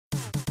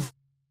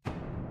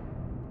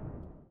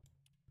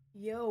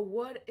Yo,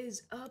 what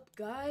is up,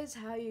 guys?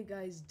 How you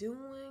guys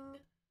doing?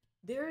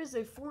 There is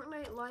a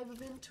Fortnite live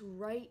event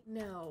right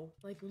now.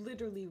 Like,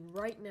 literally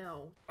right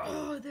now.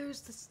 Oh,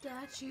 there's the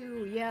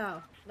statue.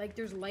 Yeah, like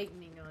there's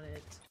lightning on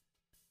it.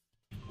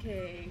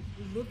 Okay,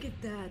 look at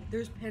that.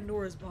 There's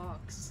Pandora's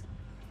box.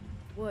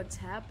 What's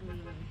happening?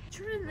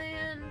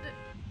 Trinland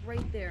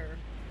right there.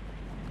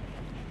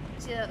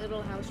 See that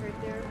little house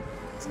right there?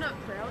 It's not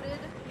crowded.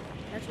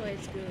 That's why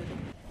it's good.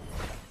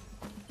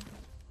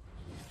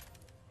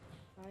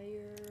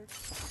 Fire.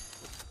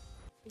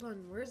 Hold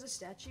on, where's the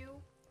statue?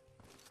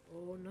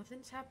 Oh,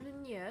 nothing's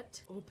happening yet.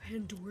 Oh,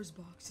 Pandora's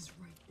box is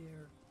right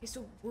there. Okay,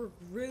 so we're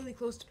really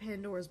close to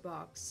Pandora's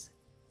box.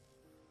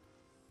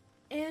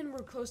 And we're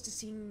close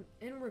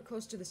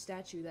to the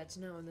statue that's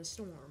now in the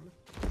storm.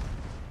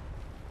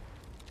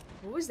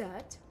 What was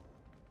that?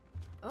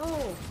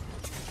 Oh.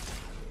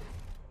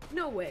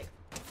 No way.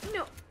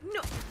 No.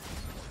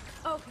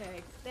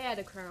 Okay, they had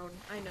a crown.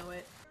 I know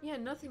it. Yeah,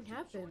 nothing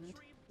happened.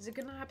 Is it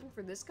gonna happen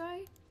for this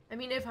guy? I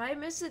mean, if I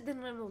miss it,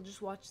 then I will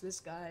just watch this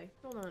guy.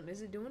 Hold on,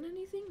 is it doing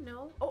anything?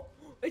 No? Oh,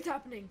 it's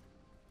happening!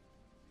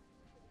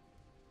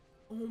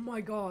 Oh my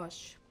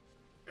gosh.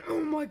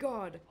 Oh my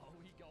god. Oh,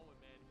 he going,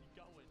 man. He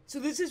going. So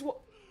this is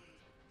what...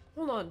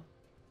 Hold on.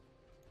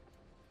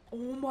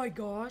 Oh my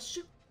gosh.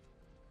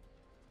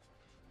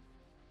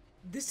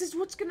 This is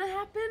what's gonna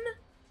happen?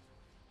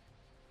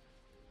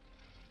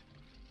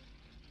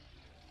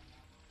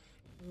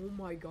 Oh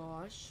my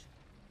gosh.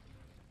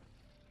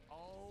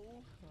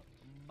 Oh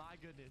my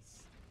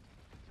goodness.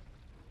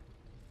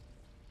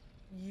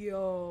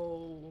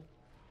 Yo.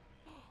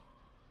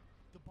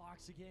 The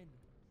box again.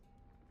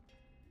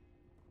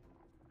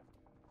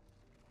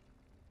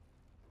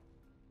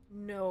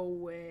 No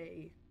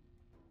way.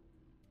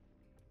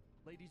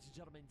 Ladies and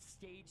gentlemen,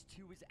 stage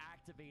 2 is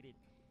activated.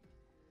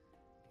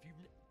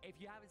 If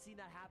you haven't seen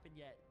that happen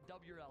yet,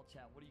 W or L,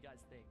 chat. What do you guys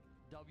think?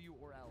 W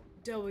or L?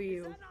 W.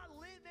 Is that not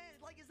lit, man?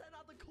 Like, is that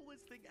not the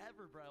coolest thing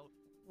ever, bro?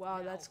 Wow,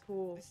 Now, that's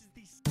cool. This is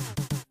the...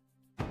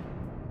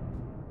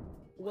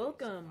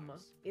 Welcome.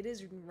 It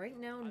is right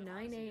now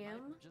 9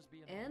 a.m.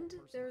 and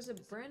there's a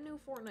brand new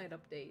Fortnite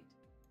update.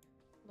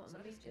 Hold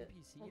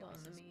on,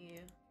 let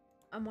me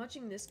I'm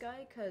watching this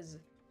guy because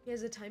he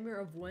has a timer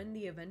of when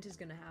the event is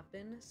gonna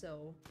happen,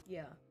 so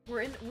yeah.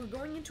 We're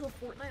going into a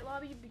Fortnite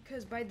lobby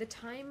because by the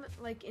time,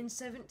 like, in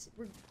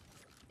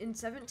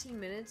 17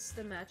 minutes,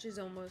 the match is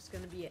almost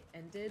gonna be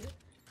ended.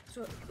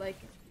 So, like,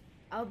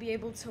 I'll be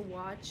able to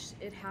watch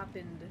it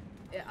happen.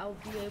 I'll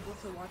be able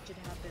to watch it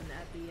happen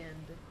at the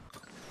end.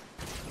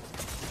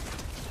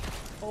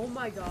 Oh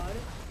my god.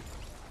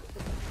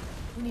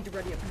 We need to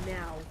ready up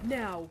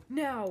now.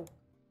 Now!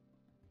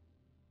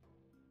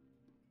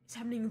 It's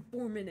happening in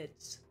 4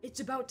 minutes. It's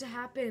about to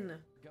happen.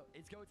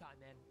 It's go time,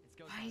 man. It's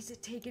go time. Why is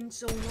it taking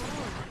so long?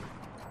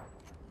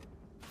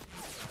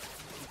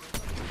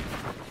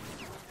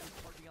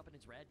 Parking up and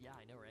it's red. Yeah,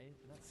 I know, right?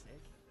 That's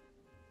sick.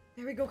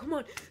 There we go, come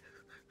on.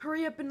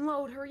 Hurry up and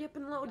load,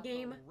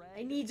 game.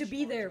 I need to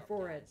be there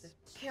for it.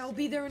 Okay, I'll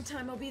be there in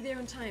time, I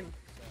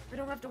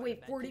don't have to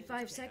wait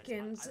 45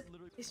 seconds.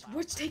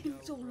 What's taking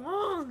so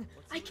long?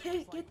 I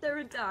can't get there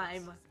in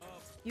time.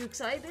 You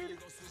excited?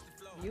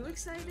 You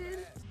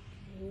excited?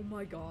 Oh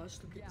my gosh,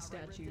 look at the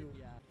statue.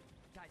 Yeah.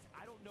 Guys,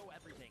 I don't know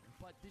everything,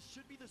 but this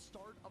should be the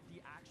start of the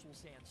actual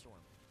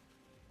Sandstorm.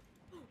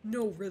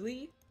 No,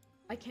 really?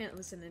 I can't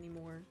listen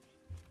anymore.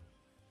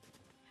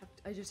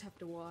 I just have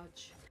to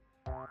watch.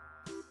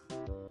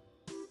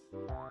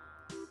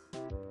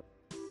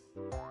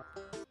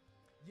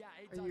 Yeah,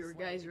 it Are you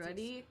guys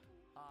ready?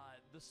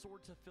 The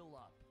sword to fill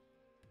up.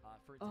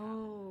 For it to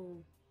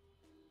Oh.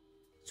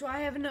 So I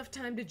have enough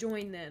time to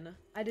join then.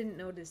 I didn't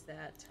notice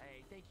that.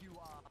 Hey, thank you,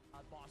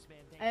 boss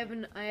man.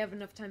 I have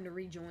enough time to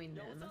rejoin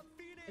then.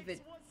 If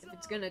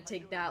it's gonna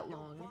take that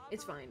long,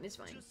 it's fine.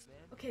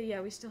 Okay, yeah,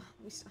 we still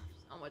have so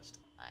much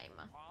time.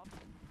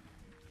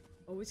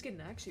 Oh, it's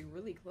getting actually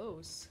really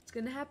close. It's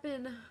gonna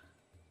happen.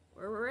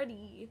 We're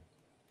ready.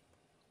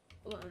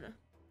 Hold on.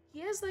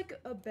 He has like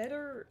a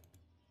better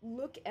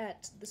look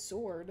at the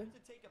sword.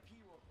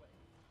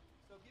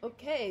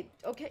 Okay.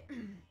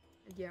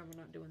 Yeah, we're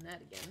not doing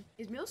that again.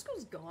 Is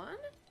Milsko's gone?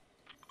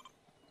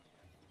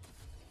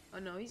 Oh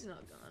no, he's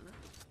not gone.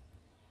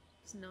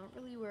 It's not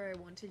really where I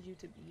wanted you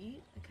to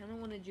be. I kind of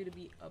wanted you to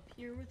be up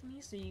here with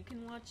me so you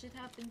can watch it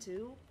happen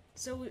too.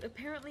 So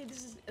apparently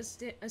this is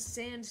a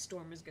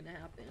sandstorm is gonna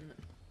happen.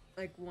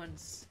 Like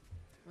once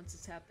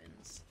this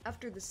happens.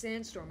 After the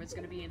sandstorm, it's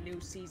gonna be a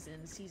new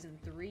season, season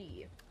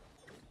 3.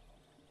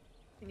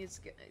 I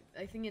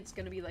think it's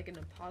gonna be like an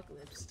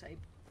apocalypse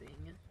type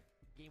thing.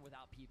 Game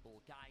without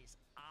people. Guys,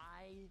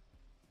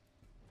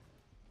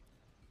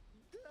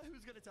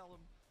 Who's gonna tell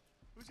him?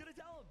 Who's gonna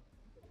tell him?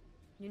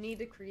 You need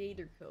the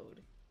creator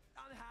code.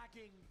 I'm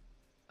hacking.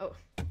 Oh.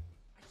 I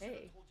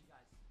Hey. told you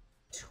guys.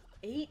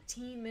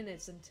 18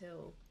 minutes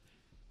until.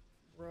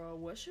 Bro,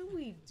 what should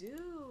we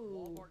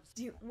do?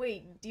 Do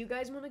you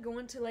guys want to go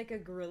into like a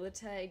Gorilla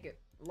Tag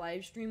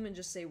live stream and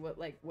just say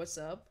what's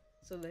up?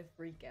 So they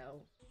freak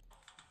out.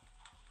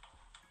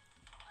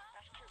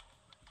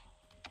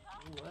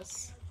 What?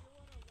 boss.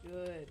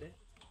 Good.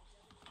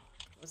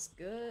 What's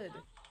good?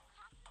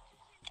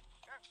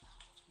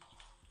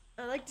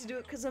 I like to do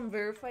it because I'm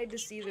verified to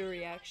see the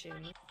reaction.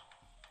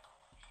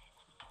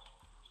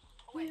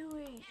 Wait,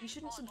 you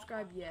shouldn't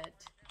subscribe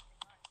yet.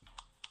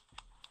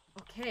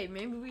 Okay,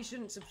 maybe we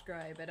shouldn't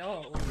subscribe at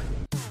all.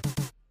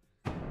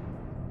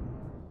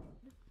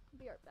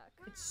 Be right back.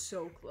 It's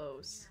so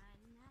close.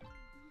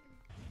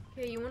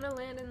 Okay, you want to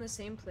land in the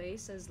same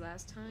place as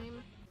last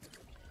time?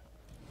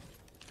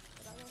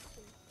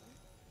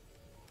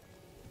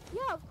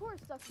 Yeah, of course,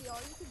 Ducky, you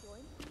can join.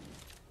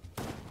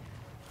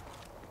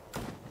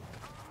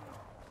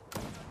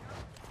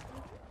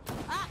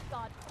 Ah,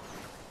 God.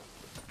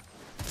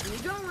 Where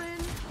you going?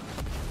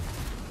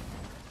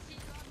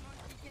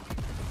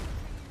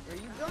 Where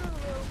you going,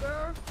 little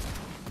girl?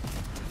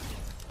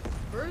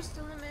 First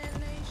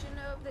elimination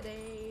of the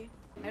day.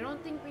 I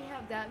don't think we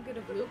have that good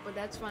of loot, but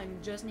that's fine. We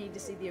just need to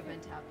see the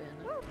event happen.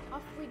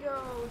 Off we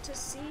go to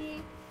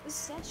see the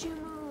statue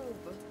move.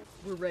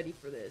 We're ready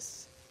for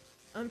this.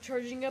 I'm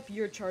charging up,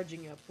 you're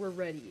charging up. We're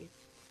ready.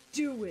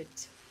 Do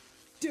it.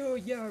 Do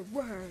your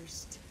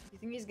worst. You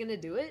think he's gonna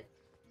do it?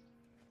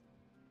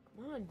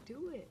 Come on,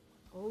 do it.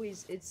 Oh,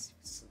 he's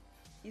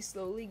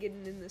slowly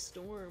getting in the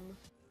storm.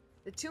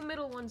 The two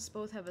middle ones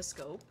both have a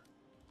scope,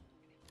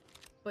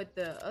 but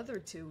the other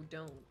two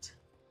don't.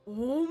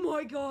 Oh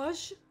my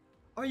gosh!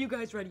 Are you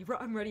guys ready?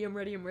 I'm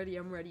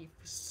ready.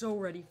 So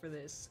ready for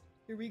this.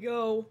 Here we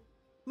go.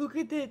 Look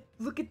at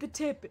the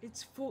tip.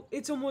 It's full.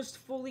 It's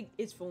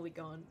fully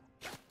gone.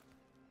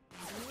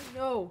 Oh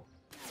no!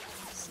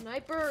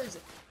 Snipers!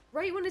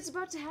 Right when it's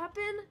about to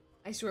happen?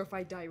 I swear if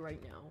I die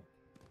right now,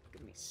 I'm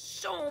gonna be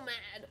so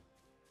mad.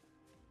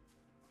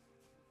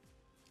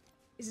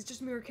 Is it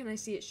just me or can I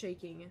see it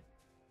shaking?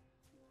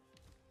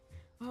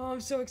 Oh,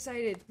 I'm so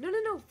excited.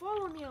 No,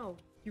 follow Meow.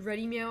 You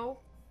ready, Meow?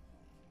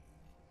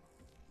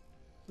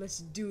 Let's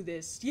do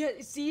this. Yeah,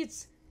 see,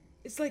 it's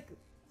like,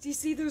 do you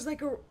see there's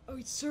like a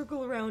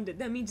circle around it?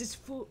 That means it's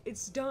full,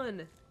 it's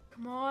done.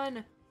 Come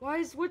on.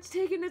 What's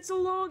taking it so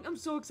long? I'm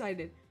so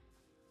excited.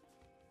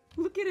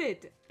 Look at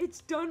it.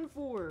 It's done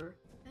for.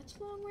 That's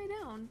a long way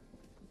down.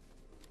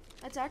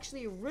 That's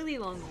actually a really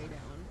long way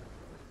down.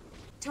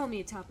 Tell me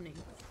it's happening.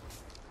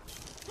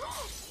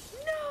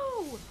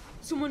 No!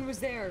 Someone was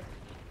there.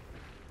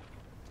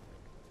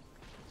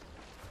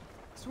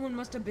 Someone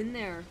must have been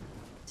there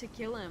to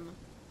kill him.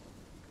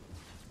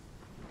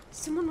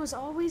 Someone was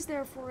always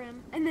there for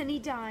him, and then he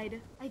died.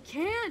 I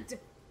can't!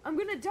 I'm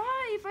gonna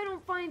die if I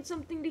don't find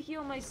something to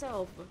heal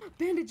myself.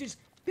 Bandages!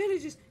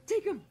 Bandages!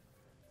 Take them!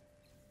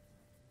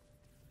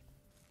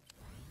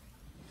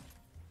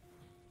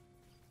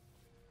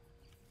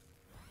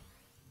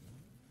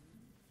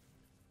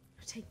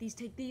 Take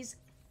these.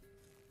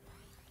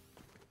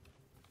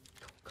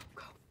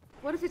 Go.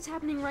 What if it's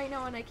happening right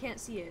now and I can't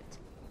see it?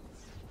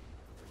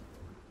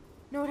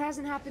 No, it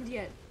hasn't happened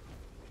yet.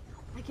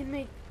 I can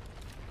make...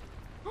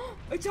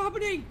 It's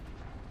happening!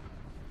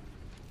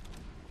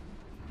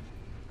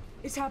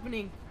 It's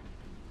happening.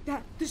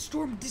 The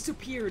storm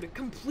disappeared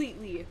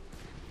completely.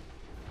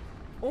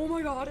 Oh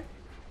my god.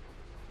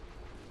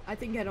 I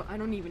think I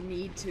don't even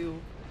need to.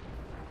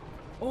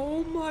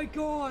 Oh my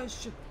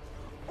gosh.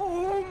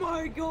 Oh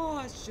my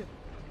gosh.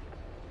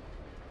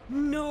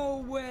 No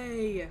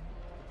way.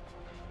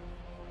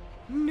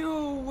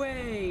 No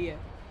way.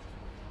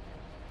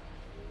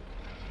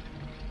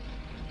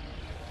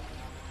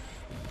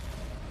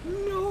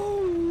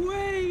 No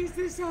way is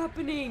this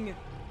happening.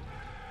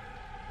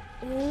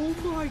 Oh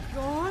my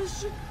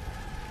gosh.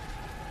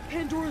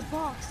 Pandora's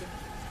box.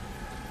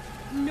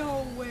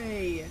 No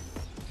way.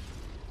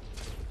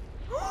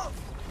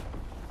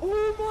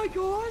 Oh my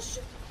gosh.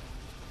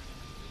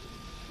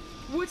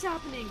 What's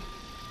happening?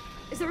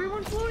 Is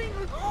everyone floating?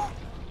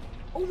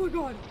 Oh my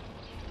god.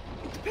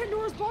 The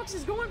Pandora's box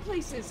is going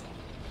places.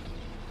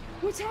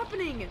 What's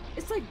happening?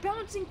 It's like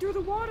bouncing through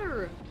the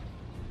water.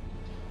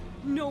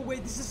 No way,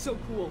 this is so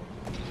cool.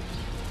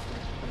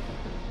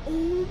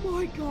 Oh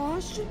my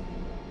gosh.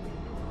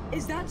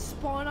 Is that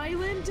Spawn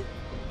Island?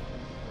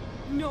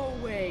 No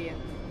way.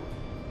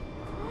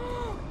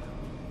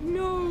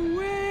 No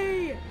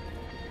way.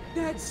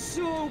 That's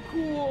so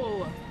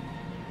cool.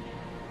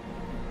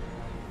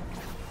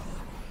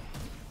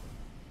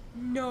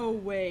 No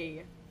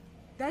way.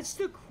 That's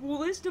the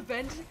coolest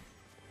event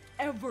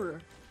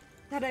ever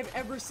that I've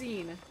ever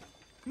seen.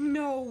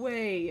 No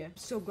way. I'm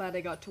so glad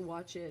I got to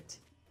watch it.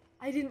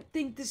 I didn't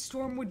think the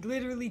storm would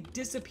literally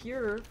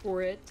disappear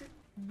for it.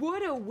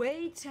 What a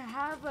way to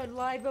have a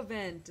live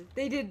event.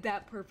 They did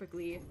that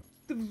perfectly.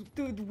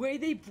 The way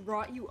they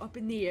brought you up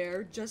in the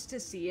air just to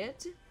see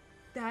it,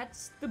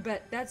 that's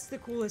the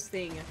coolest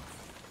thing.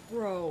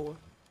 Bro.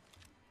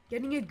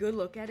 Getting a good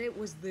look at it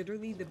was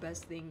literally the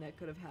best thing that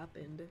could have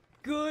happened.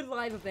 Good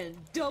live event.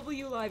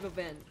 W live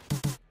event.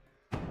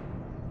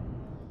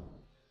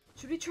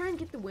 Should we try and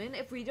get the win?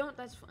 If we don't,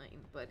 that's fine.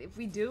 But if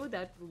we do,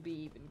 that will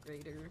be even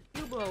greater.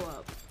 You blow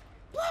up.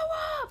 Blow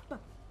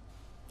up!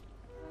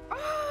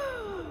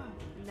 Ah!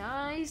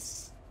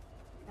 Nice.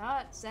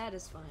 Not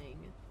satisfying.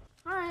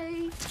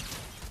 Hi.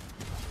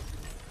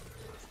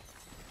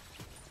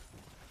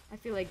 I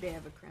feel like they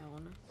have a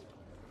crown.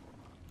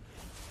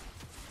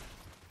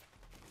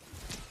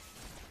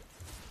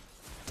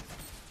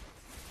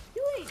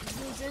 You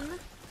ain't losing.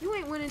 You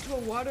ain't went into a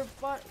water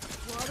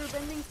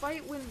bending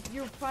fight when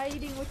you're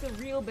fighting with a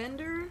real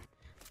bender.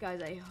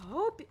 Guys, I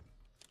hope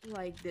you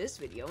liked this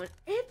video, and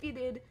if you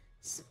did,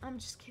 I'm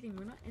just kidding.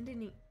 We're not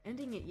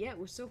ending it yet.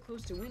 We're so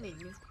close to winning.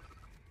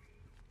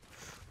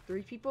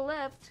 3 people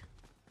left.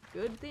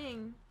 Good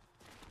thing.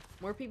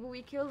 More people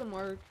we kill, the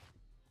more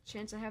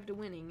chance I have to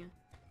winning.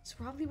 So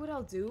probably what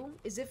I'll do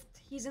is if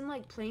he's in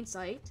like plain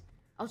sight,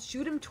 I'll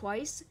shoot him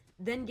twice,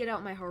 then get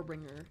out my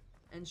Harbinger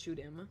and shoot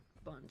him a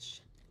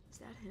bunch. Is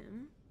that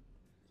him?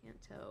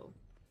 Can't tell.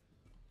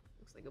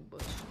 Looks like a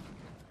bush.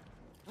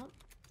 Oh,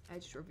 I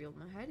just revealed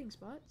my hiding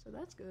spot, so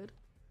that's good.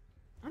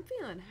 I'm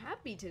feeling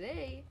happy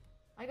today.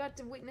 I got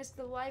to witness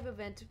the live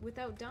event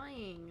without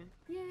dying.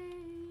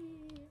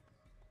 Yay!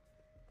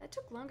 That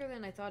took longer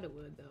than I thought it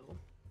would, though.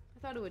 I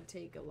thought it would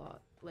take a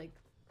lot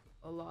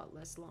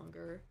less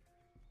longer.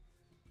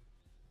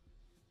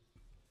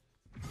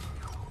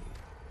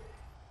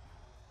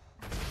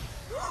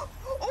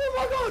 Oh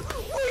my god!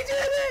 We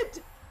did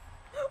it!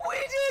 We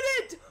did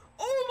it!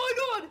 Oh my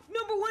god!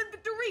 #1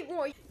 victory,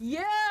 Roy!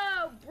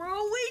 Yeah,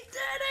 bro, we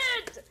did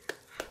it!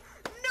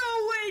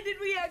 No way did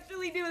we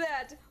actually do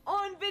that!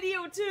 On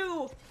video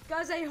too!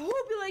 Guys, I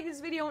hope you liked this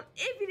video, and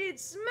if you did,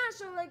 smash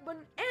that like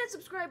button and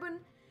subscribe button,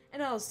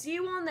 and I'll see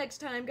you all next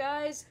time,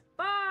 guys.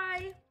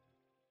 Bye!